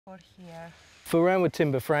For here. For roundwood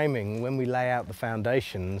timber framing, when we lay out the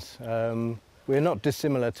foundations, we're not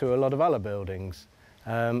dissimilar to a lot of other buildings,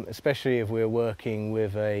 especially if we're working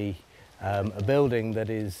with a building that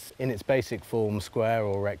is in its basic form square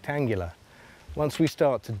or rectangular. Once we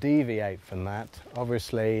start to deviate from that,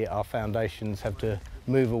 obviously our foundations have to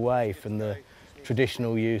move away from the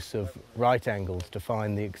traditional use of right angles to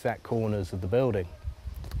find the exact corners of the building.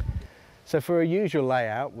 So for a usual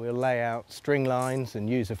layout, we'll lay out string lines and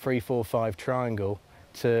use a 3-4-5 triangle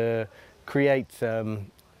to create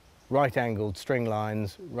right-angled string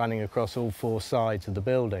lines running across all four sides of the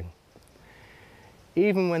building.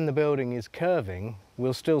 Even when the building is curving,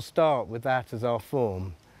 we'll still start with that as our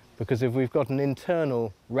form, because if we've got an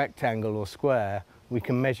internal rectangle or square, we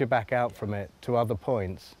can measure back out from it to other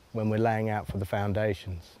points when we're laying out for the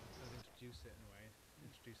foundations.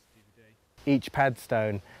 Each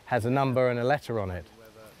padstone has a number and a letter on it,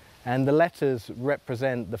 and the letters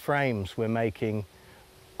represent the frames we're making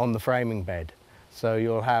on the framing bed. So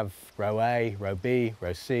you'll have row A, row B,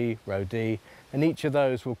 row C, row D, and each of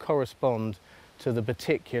those will correspond to the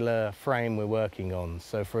particular frame we're working on.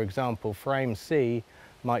 So for example, frame C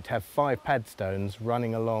might have 5 padstones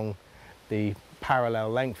running along the parallel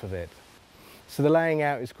length of it. So the laying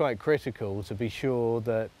out is quite critical to be sure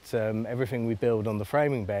that everything we build on the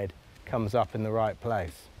framing bed comes up in the right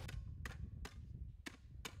place.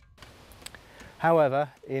 However,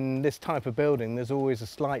 in this type of building there's always a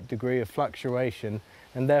slight degree of fluctuation,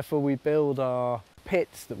 and therefore we build our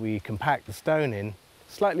pits that we compact the stone in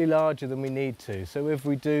slightly larger than we need to. So if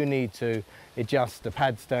we do need to adjust a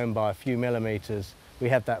padstone by a few millimetres, we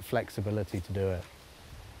have that flexibility to do it.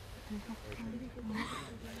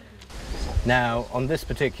 Now on this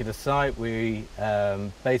particular site we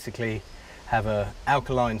basically have an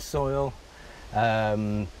alkaline soil.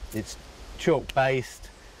 It's chalk based,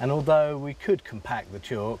 and although we could compact the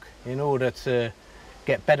chalk, in order to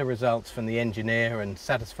get better results from the engineer and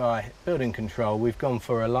satisfy building control, we've gone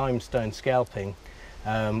for a limestone scalping,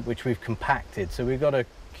 which we've compacted. So we've got a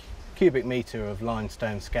cubic metre of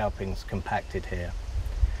limestone scalpings compacted here.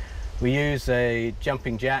 We use a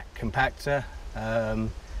jumping jack compactor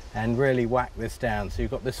and really whack this down, so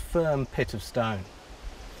you've got this firm pit of stone.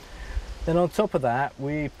 Then on top of that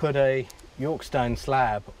we put a York stone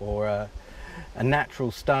slab, or a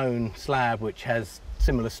natural stone slab which has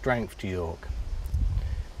similar strength to York.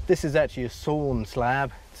 This is actually a sawn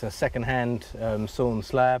slab. It's a second-hand sawn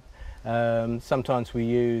slab. Sometimes we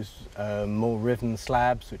use more riven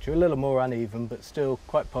slabs which are a little more uneven but still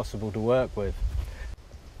quite possible to work with.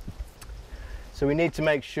 So we need to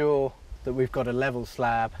make sure that we've got a level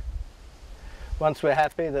slab. Once we're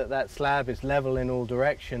happy that that slab is level in all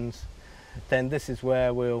directions, then this is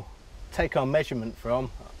where we'll take our measurement from,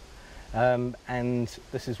 and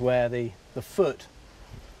this is where the foot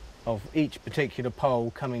of each particular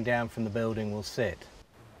pole coming down from the building will sit.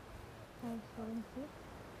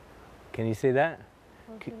 Can you see that?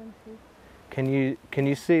 Can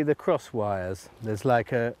you see the cross wires? There's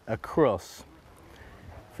like a cross,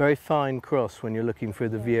 very fine cross when you're looking through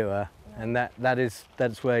the viewer, and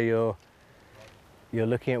that's where you're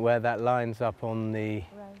looking at where that lines up on the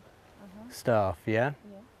staff, yeah?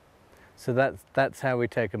 So that's how we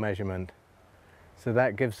take a measurement. So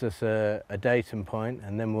that gives us a datum point,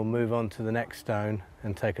 and then we'll move on to the next stone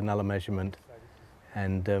and take another measurement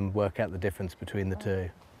and work out the difference between the two.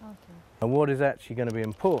 And what is actually going to be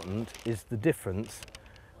important is the difference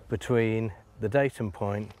between the datum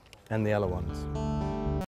point and the other ones.